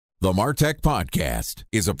The MarTech Podcast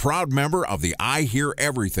is a proud member of the I Hear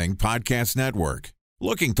Everything Podcast Network.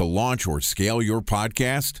 Looking to launch or scale your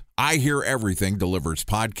podcast? I Hear Everything delivers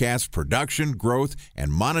podcast production, growth,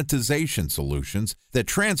 and monetization solutions that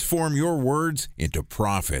transform your words into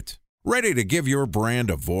profit. Ready to give your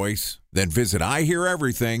brand a voice? Then visit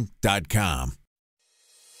iheareverything.com.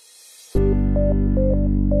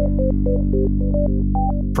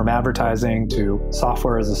 From advertising to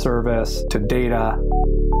software as a service to data.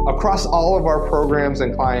 Across all of our programs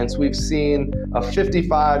and clients, we've seen a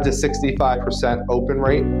 55 to 65% open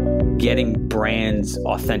rate. Getting brands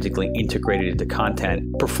authentically integrated into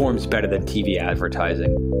content performs better than TV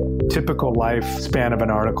advertising. Typical lifespan of an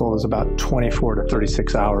article is about 24 to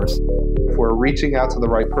 36 hours. If we're reaching out to the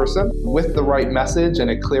right person with the right message and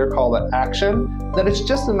a clear call to action, then it's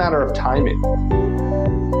just a matter of timing.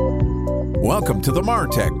 Welcome to the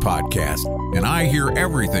MarTech Podcast, an I Hear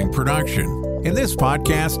Everything production. In this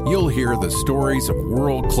podcast, you'll hear the stories of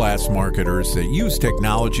world-class marketers that use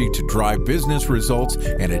technology to drive business results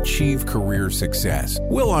and achieve career success.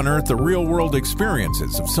 We'll unearth the real-world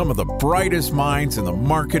experiences of some of the brightest minds in the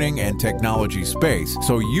marketing and technology space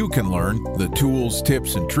so you can learn the tools,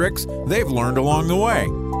 tips, and tricks they've learned along the way.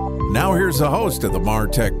 Now here's the host of the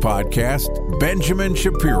MarTech Podcast, Benjamin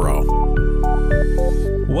Shapiro.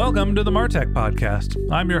 Welcome to the MarTech Podcast.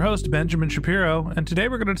 I'm your host, Benjamin Shapiro, and today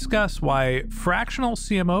we're going to discuss why fractional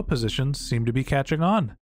CMO positions seem to be catching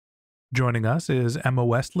on. Joining us is Emma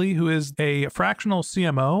Westley, who is a fractional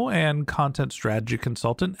CMO and content strategy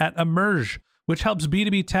consultant at Emerge, which helps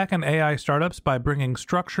B2B tech and AI startups by bringing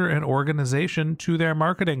structure and organization to their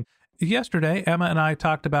marketing. Yesterday, Emma and I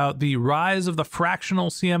talked about the rise of the fractional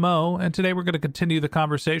CMO, and today we're going to continue the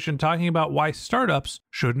conversation talking about why startups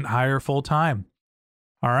shouldn't hire full-time.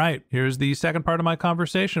 All right, here's the second part of my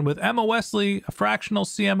conversation with Emma Westley, a fractional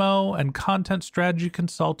CMO and content strategy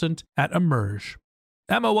consultant at Emerge.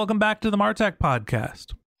 Emma, welcome back to the MarTech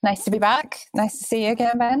Podcast. Nice to be back. Nice to see you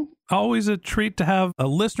again, Ben. Always a treat to have a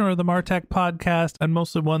listener of the MarTech Podcast, and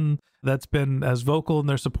mostly one that's been as vocal in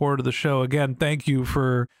their support of the show. Again, thank you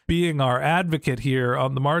for being our advocate here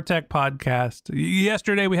on the MarTech Podcast.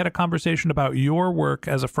 Yesterday, we had a conversation about your work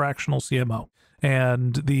as a fractional CMO.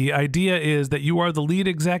 And the idea is that you are the lead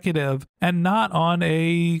executive and not on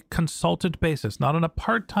a consultant basis, not on a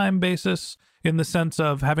part-time basis in the sense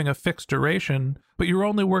of having a fixed duration, but you're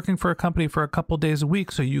only working for a company for a couple days a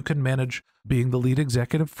week so you can manage being the lead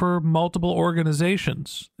executive for multiple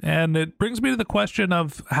organizations. And it brings me to the question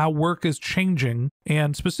of how work is changing,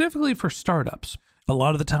 and specifically for startups. A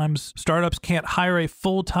lot of the times, startups can't hire a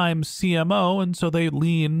full-time CMO, and so they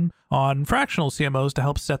lean on fractional CMOs to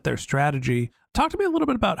help set their strategy. Talk to me a little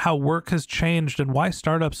bit about how work has changed and why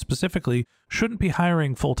startups specifically shouldn't be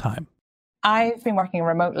hiring full-time. I've been working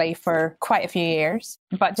remotely for quite a few years,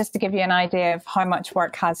 but just to give you an idea of how much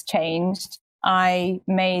work has changed, I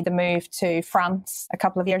made the move to France a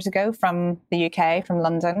couple of years ago from the UK, from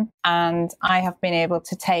London, and I have been able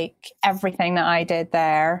to take everything that I did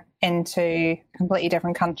there into a completely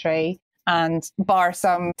different country. And bar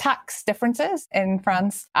some tax differences in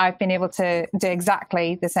France, I've been able to do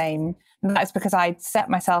exactly the same. That's because I set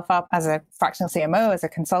myself up as a fractional CMO, as a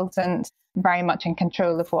consultant, very much in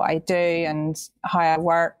control of what I do and how I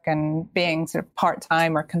work, and being sort of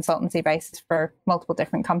part-time or consultancy basis for multiple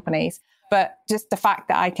different companies. But just the fact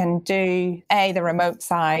that I can do A, the remote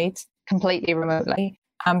side completely remotely,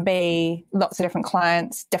 and B, lots of different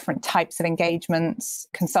clients, different types of engagements,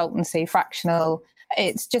 consultancy, fractional,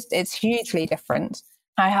 it's hugely different.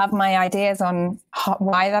 I have my ideas on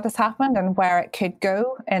why that has happened and where it could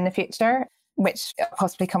go in the future, which I'll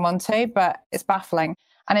possibly come on to, but it's baffling.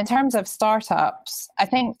 And in terms of startups, I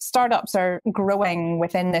think startups are growing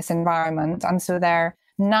within this environment. And so they're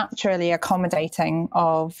naturally accommodating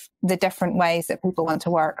of the different ways that people want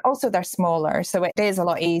to work. Also, they're smaller, so it is a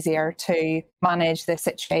lot easier to manage the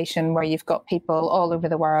situation where you've got people all over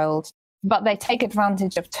the world. But they take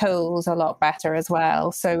advantage of tools a lot better as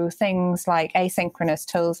well. So things like asynchronous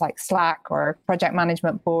tools like Slack or project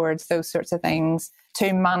management boards, those sorts of things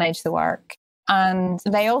to manage the work. And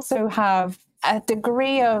they also have a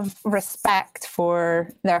degree of respect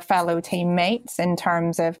for their fellow teammates in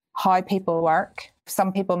terms of how people work.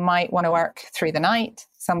 Some people might want to work through the night.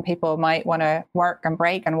 Some people might want to work and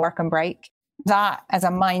break and work and break. That as a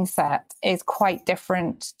mindset is quite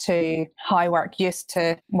different to how work used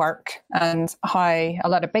to work and how a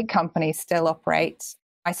lot of big companies still operate.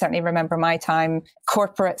 I certainly remember my time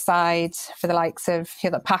corporate side for the likes of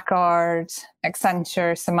Hewlett-Packard,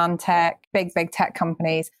 Accenture, Symantec, big tech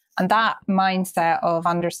companies. And that mindset of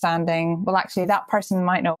understanding, well, actually, that person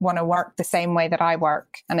might not want to work the same way that I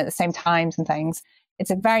work and at the same times and things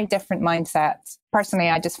It's a very different mindset. Personally,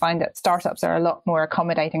 I just find that startups are a lot more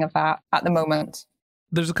accommodating of that at the moment.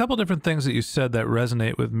 There's a couple different things that you said that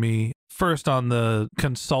resonate with me. First, on the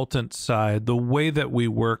consultant side, the way that we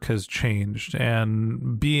work has changed,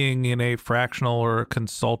 and being in a fractional or a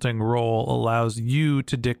consulting role allows you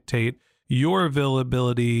to dictate your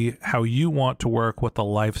availability, how you want to work, what the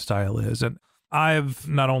lifestyle is. And I've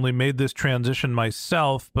not only made this transition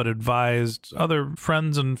myself, but advised other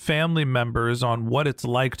friends and family members on what it's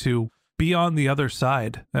like to be on the other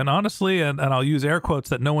side. And honestly, and I'll use air quotes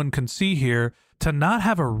that no one can see here, to not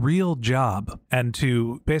have a real job and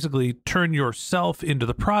to basically turn yourself into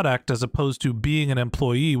the product as opposed to being an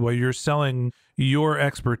employee where you're selling your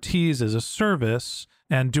expertise as a service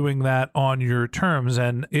and doing that on your terms.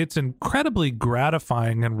 And it's incredibly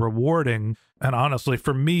gratifying and rewarding. And honestly,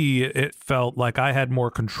 for me, it felt like I had more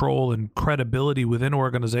control and credibility within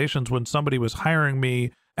organizations when somebody was hiring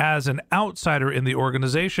me as an outsider in the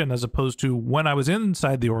organization, as opposed to when I was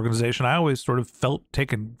inside the organization, I always sort of felt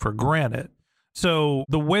taken for granted. So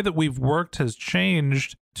the way that we've worked has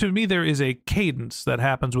changed. To me, there is a cadence that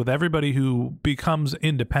happens with everybody who becomes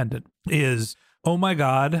independent is, oh my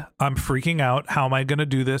God, I'm freaking out. How am I going to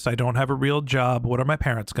do this? I don't have a real job. What are my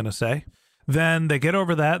parents going to say? Then they get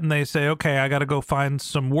over that and they say, okay, I got to go find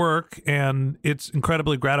some work. And it's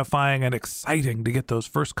incredibly gratifying and exciting to get those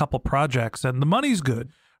first couple projects. And the money's good,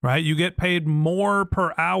 right? You get paid more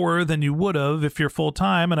per hour than you would have if you're full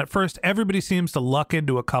time. And at first, everybody seems to luck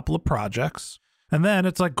into a couple of projects. And then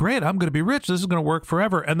it's like, great, I'm going to be rich. This is going to work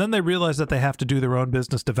forever. And then they realize that they have to do their own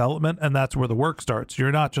business development. And that's where the work starts.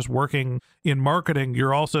 You're not just working in marketing.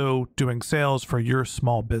 You're also doing sales for your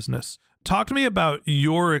small business. Talk to me about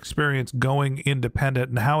your experience going independent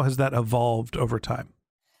and how has that evolved over time?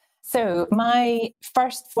 So my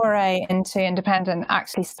first foray into independent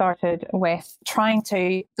actually started with trying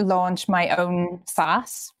to launch my own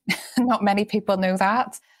SaaS. Not many people know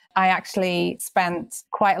that. I actually spent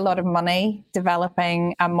quite a lot of money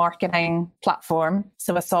developing a marketing platform,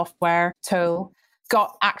 so a software tool.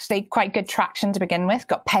 Got actually quite good traction to begin with,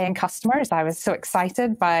 got paying customers. I was so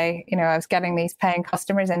excited by, I was getting these paying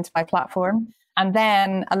customers into my platform. And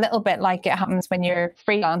then a little bit like it happens when you're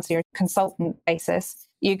freelance or consultant basis,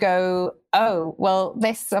 you go, oh, well,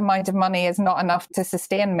 this amount of money is not enough to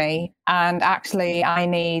sustain me. And actually, I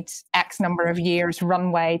need X number of years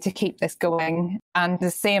runway to keep this going. And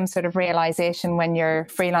the same sort of realization when you're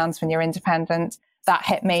freelance, when you're independent, that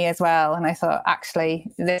hit me as well. And I thought, actually,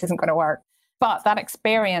 this isn't going to work. But that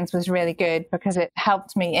experience was really good because it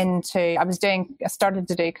helped me I started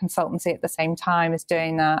to do consultancy at the same time as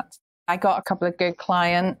doing that. I got a couple of good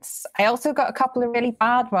clients. I also got a couple of really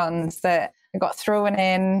bad ones that I got thrown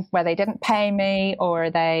in where they didn't pay me or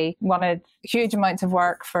they wanted huge amounts of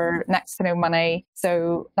work for next to no money.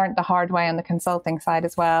 So learned the hard way on the consulting side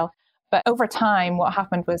as well. But over time, what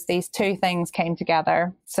happened was these two things came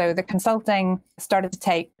together. So the consulting started to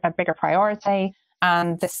take a bigger priority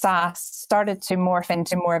and the SaaS started to morph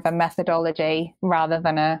into more of a methodology rather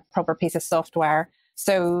than a proper piece of software.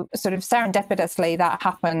 So sort of serendipitously that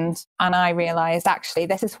happened. And I realized, actually,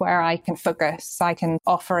 this is where I can focus. I can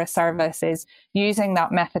offer a service is using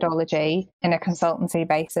that methodology in a consultancy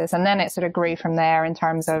basis. And then it sort of grew from there in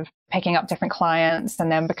terms of picking up different clients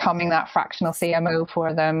and then becoming that fractional CMO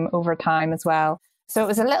for them over time as well. So it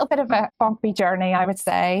was a little bit of a bumpy journey, I would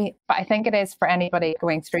say, but I think it is for anybody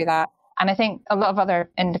going through that. And I think a lot of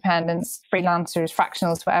other independents, freelancers,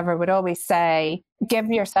 fractionals, whatever, would always say, give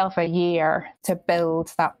yourself a year to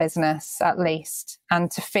build that business at least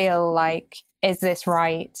and to feel like, is this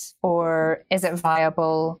right? Or is it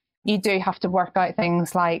viable? You do have to work out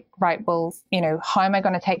things like, right, well, how am I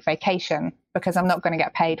going to take vacation? Because I'm not going to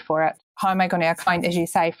get paid for it. How am I going to account, as you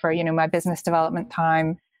say, for, my business development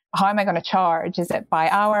time? How am I going to charge? Is it by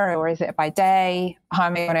hour or is it by day? How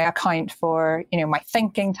am I going to account for, my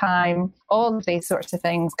thinking time? All of these sorts of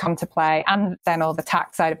things come to play. And then all the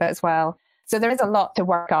tax side of it as well. So there is a lot to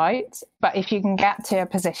work out. But if you can get to a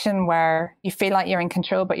position where you feel like you're in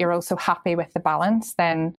control, but you're also happy with the balance,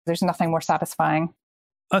 then there's nothing more satisfying.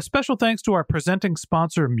 A special thanks to our presenting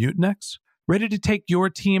sponsor, Mutinex. Ready to take your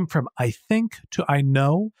team from I think to I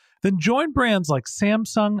know? Then join brands like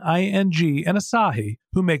Samsung, ING, and Asahi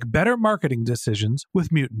who make better marketing decisions with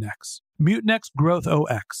Mutinex. Mutinex Growth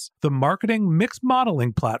OX, the marketing mix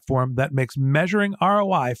modeling platform that makes measuring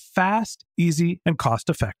ROI fast, easy, and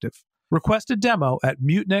cost-effective. Request a demo at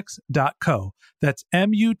mutinex.co. That's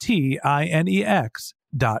MUTINEX.co.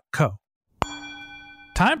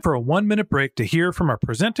 Time for a 1-minute break to hear from our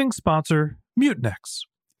presenting sponsor, Mutinex.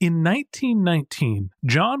 In 1919,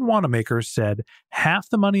 John Wanamaker said, "Half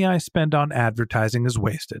the money I spend on advertising is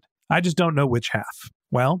wasted. I just don't know which half.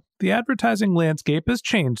 Well, the advertising landscape has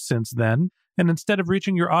changed since then, and instead of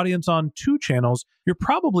reaching your audience on 2 channels, you're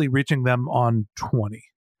probably reaching them on 20.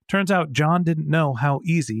 Turns out John didn't know how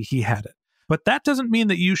easy he had it. But that doesn't mean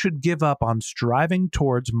that you should give up on striving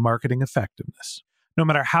towards marketing effectiveness. No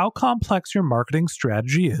matter how complex your marketing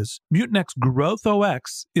strategy is, Mutinex Growth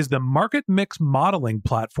OX is the market mix modeling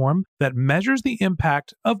platform that measures the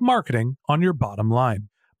impact of marketing on your bottom line.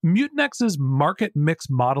 Mutinex's market mix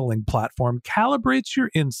modeling platform calibrates your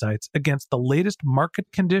insights against the latest market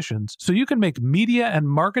conditions so you can make media and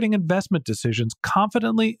marketing investment decisions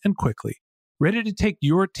confidently and quickly. Ready to take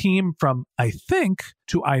your team from I think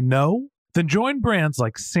to I know? Then join brands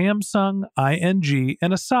like Samsung, ING,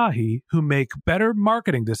 and Asahi who make better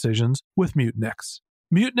marketing decisions with Mutinex.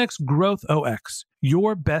 Mutinex Growth OX.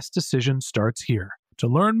 Your best decision starts here. To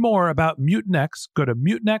learn more about Mutinex, go to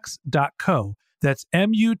mutinex.co. That's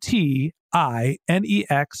MUTINEX.co.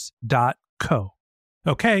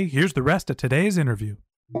 Okay, here's the rest of today's interview.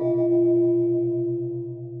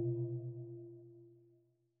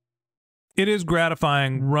 It is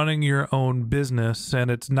gratifying running your own business, and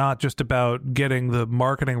it's not just about getting the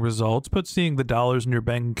marketing results, but seeing the dollars in your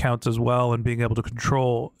bank accounts as well and being able to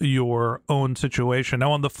control your own situation.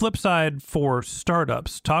 Now, on the flip side for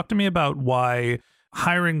startups, talk to me about why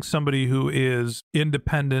hiring somebody who is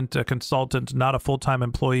independent, a consultant, not a full-time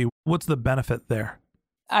employee, what's the benefit there?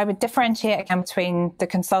 I would differentiate again between the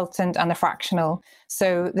consultant and the fractional.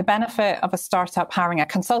 So the benefit of a startup hiring a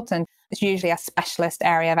consultant is usually a specialist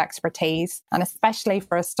area of expertise. And especially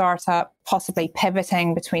for a startup, possibly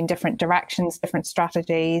pivoting between different directions, different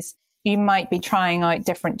strategies, you might be trying out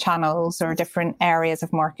different channels or different areas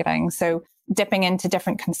of marketing. So dipping into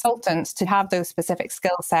different consultants to have those specific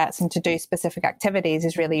skill sets and to do specific activities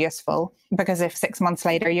is really useful, because if 6 months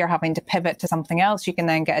later you're having to pivot to something else, you can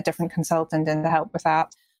then get a different consultant in to help with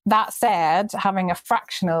that. That said, having a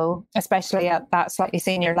fractional, especially at that slightly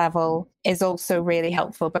senior level, is also really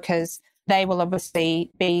helpful because they will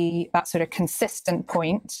obviously be that sort of consistent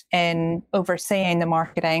point in overseeing the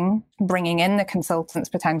marketing, bringing in the consultants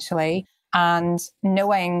potentially, and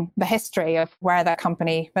knowing the history of where that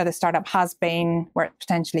company, where the startup has been, where it's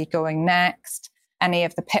potentially going next, any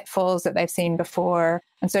of the pitfalls that they've seen before,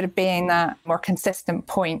 and sort of being that more consistent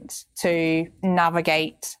point to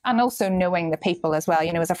navigate, and also knowing the people as well.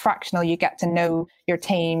 You know, as a fractional, you get to know your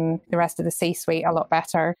team, the rest of the C-suite a lot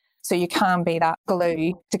better. So you can be that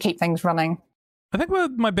glue to keep things running. I think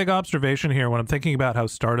my big observation here when I'm thinking about how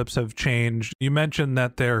startups have changed, you mentioned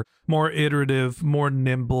that they're more iterative, more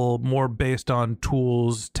nimble, more based on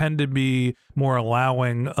tools, tend to be more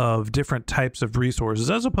allowing of different types of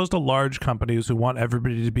resources, as opposed to large companies who want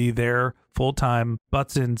everybody to be there full-time,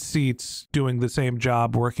 butts in seats, doing the same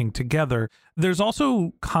job, working together. There's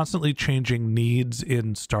also constantly changing needs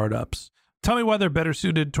in startups. Tell me why they're better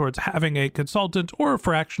suited towards having a consultant or a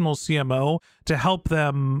fractional CMO to help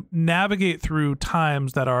them navigate through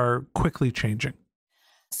times that are quickly changing.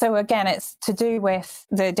 So again, it's to do with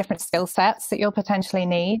the different skill sets that you'll potentially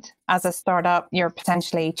need. As a startup, you're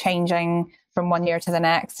potentially changing from one year to the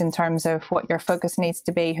next in terms of what your focus needs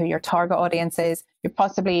to be, who your target audience is. You're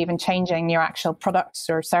possibly even changing your actual products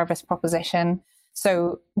or service proposition.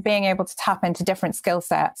 So being able to tap into different skill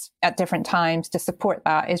sets at different times to support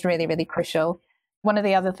that is really, really crucial. One of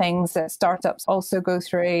the other things that startups also go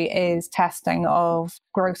through is testing of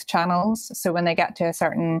growth channels. So when they get to a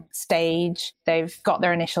certain stage, they've got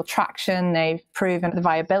their initial traction, they've proven the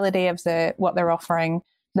viability of what they're offering.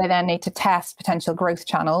 They then need to test potential growth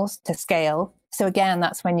channels to scale. So again,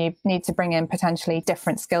 that's when you need to bring in potentially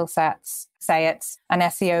different skill sets. Say it's an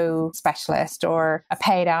SEO specialist or a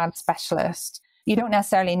paid ad specialist. You don't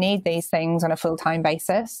necessarily need these things on a full-time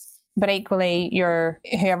basis, but equally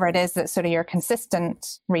whoever it is that's sort of your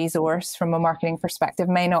consistent resource from a marketing perspective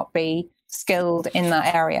may not be skilled in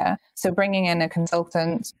that area. So bringing in a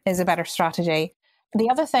consultant is a better strategy. The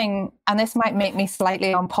other thing, and this might make me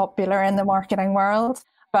slightly unpopular in the marketing world,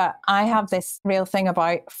 but I have this real thing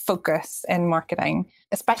about focus in marketing,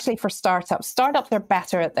 especially for startups. Startups are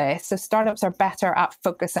better at this. So startups are better at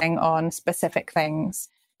focusing on specific things.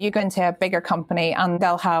 You go into a bigger company and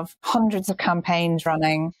they'll have hundreds of campaigns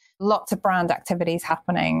running, lots of brand activities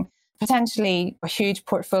happening, potentially a huge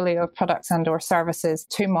portfolio of products and or services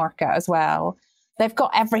to market as well. They've got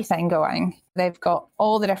everything going. They've got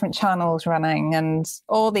all the different channels running and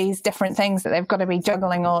all these different things that they've got to be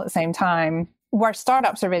juggling all at the same time. Where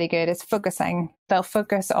startups are really good is focusing. They'll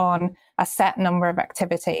focus on a set number of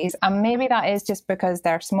activities. And maybe that is just because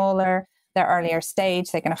they're smaller, they're earlier stage,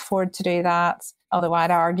 they can afford to do that. Although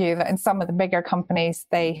I'd argue that in some of the bigger companies,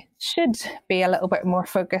 they should be a little bit more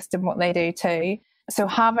focused in what they do too. So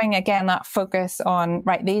having, again, that focus on,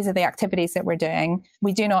 right, these are the activities that we're doing.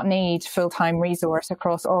 We do not need full-time resource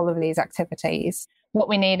across all of these activities. What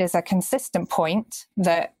we need is a consistent point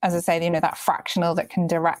that, as I say, that fractional that can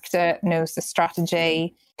direct it, knows the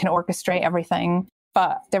strategy, can orchestrate everything.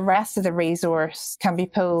 But the rest of the resource can be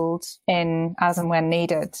pulled in as and when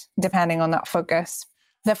needed, depending on that focus.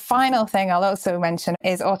 The final thing I'll also mention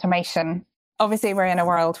is automation. Obviously, we're in a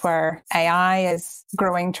world where AI is a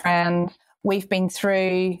growing trend. We've been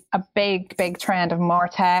through a big trend of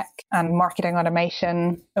MarTech and marketing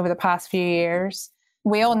automation over the past few years.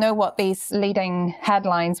 We all know what these leading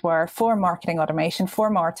headlines were for marketing automation, for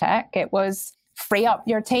MarTech. It was free up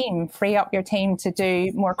your team to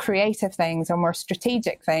do more creative things or more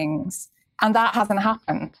strategic things. And that hasn't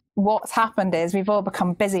happened. What's happened is we've all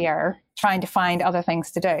become busier trying to find other things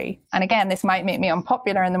to do. And again, this might make me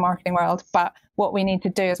unpopular in the marketing world, but what we need to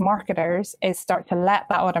do as marketers is start to let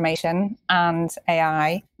that automation and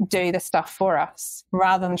AI do the stuff for us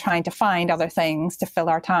rather than trying to find other things to fill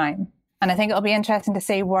our time. And I think it'll be interesting to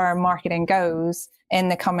see where marketing goes in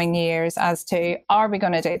the coming years as to, are we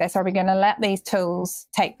going to do this? Are we going to let these tools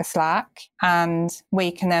take the slack and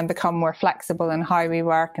we can then become more flexible in how we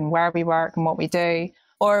work and where we work and what we do?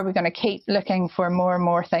 Or are we going to keep looking for more and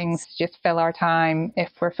more things to just fill our time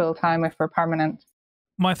if we're full-time, if we're permanent?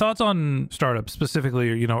 My thoughts on startups,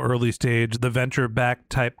 specifically, early stage, the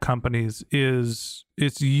venture-backed type companies, is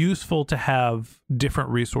it's useful to have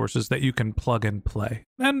different resources that you can plug and play.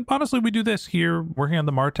 And honestly, we do this here working on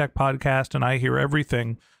the MarTech podcast, and I hear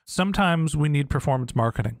everything. Sometimes we need performance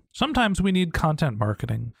marketing. Sometimes we need content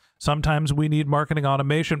marketing. Sometimes we need marketing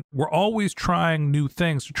automation. We're always trying new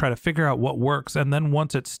things to try to figure out what works. And then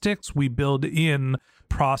once it sticks, we build in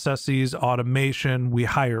processes, automation, we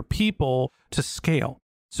hire people to scale.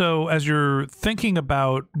 So as you're thinking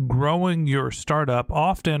about growing your startup,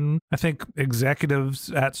 often I think executives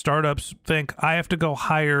at startups think, I have to go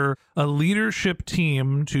hire a leadership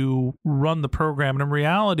team to run the program. And in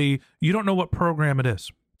reality, you don't know what program it is.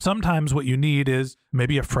 Sometimes what you need is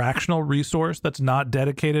maybe a fractional resource that's not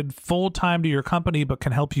dedicated full-time to your company, but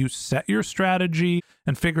can help you set your strategy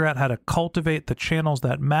and figure out how to cultivate the channels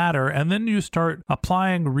that matter. And then you start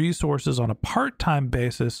applying resources on a part-time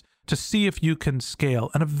basis to see if you can scale.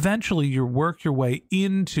 And eventually you work your way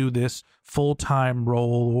into this full-time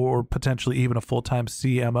role or potentially even a full-time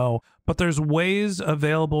CMO. But there's ways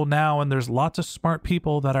available now, and there's lots of smart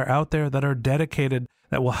people that are out there that are dedicated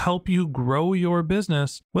that will help you grow your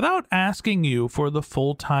business without asking you for the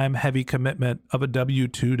full-time heavy commitment of a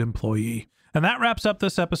W-2'd employee. And that wraps up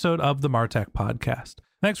this episode of the MarTech Podcast.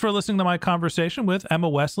 Thanks for listening to my conversation with Emma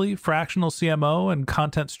Westley, Fractional CMO and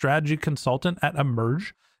Content Strategy Consultant at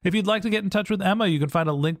Emerge. If you'd like to get in touch with Emma, you can find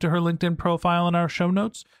a link to her LinkedIn profile in our show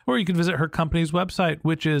notes, or you can visit her company's website,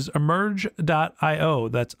 which is emerge.io.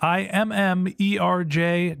 That's IMMERJ.io.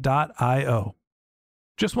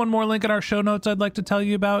 Just one more link in our show notes I'd like to tell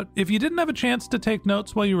you about. If you didn't have a chance to take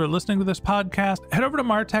notes while you were listening to this podcast, head over to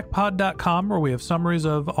martechpod.com, where we have summaries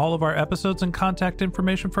of all of our episodes and contact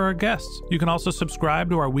information for our guests. You can also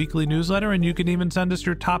subscribe to our weekly newsletter, and you can even send us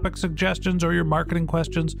your topic suggestions or your marketing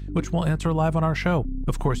questions, which we'll answer live on our show.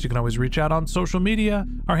 Of course, you can always reach out on social media.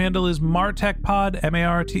 Our handle is martechpod,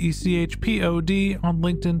 MARTECHPOD, on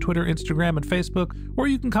LinkedIn, Twitter, Instagram, and Facebook, or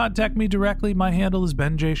you can contact me directly. My handle is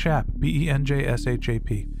Ben J. Shap,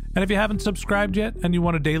 BENJSHAP. And if you haven't subscribed yet and you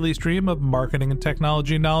want a daily stream of marketing and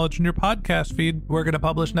technology knowledge in your podcast feed, we're going to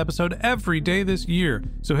publish an episode every day this year.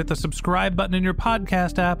 So hit the subscribe button in your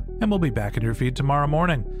podcast app, and we'll be back in your feed tomorrow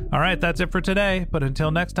morning. All right, that's it for today. But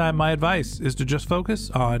until next time, my advice is to just focus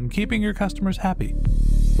on keeping your customers happy.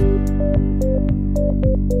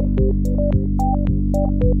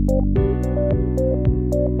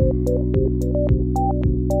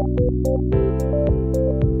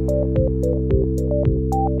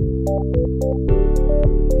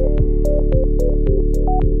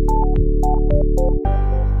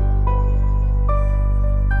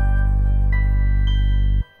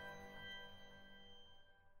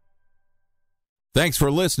 Thanks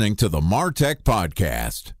for listening to the MarTech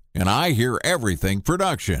Podcast, and I Hear Everything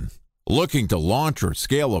production. Looking to launch or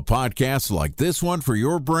scale a podcast like this one for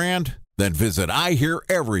your brand? Then visit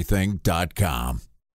IHearEverything.com.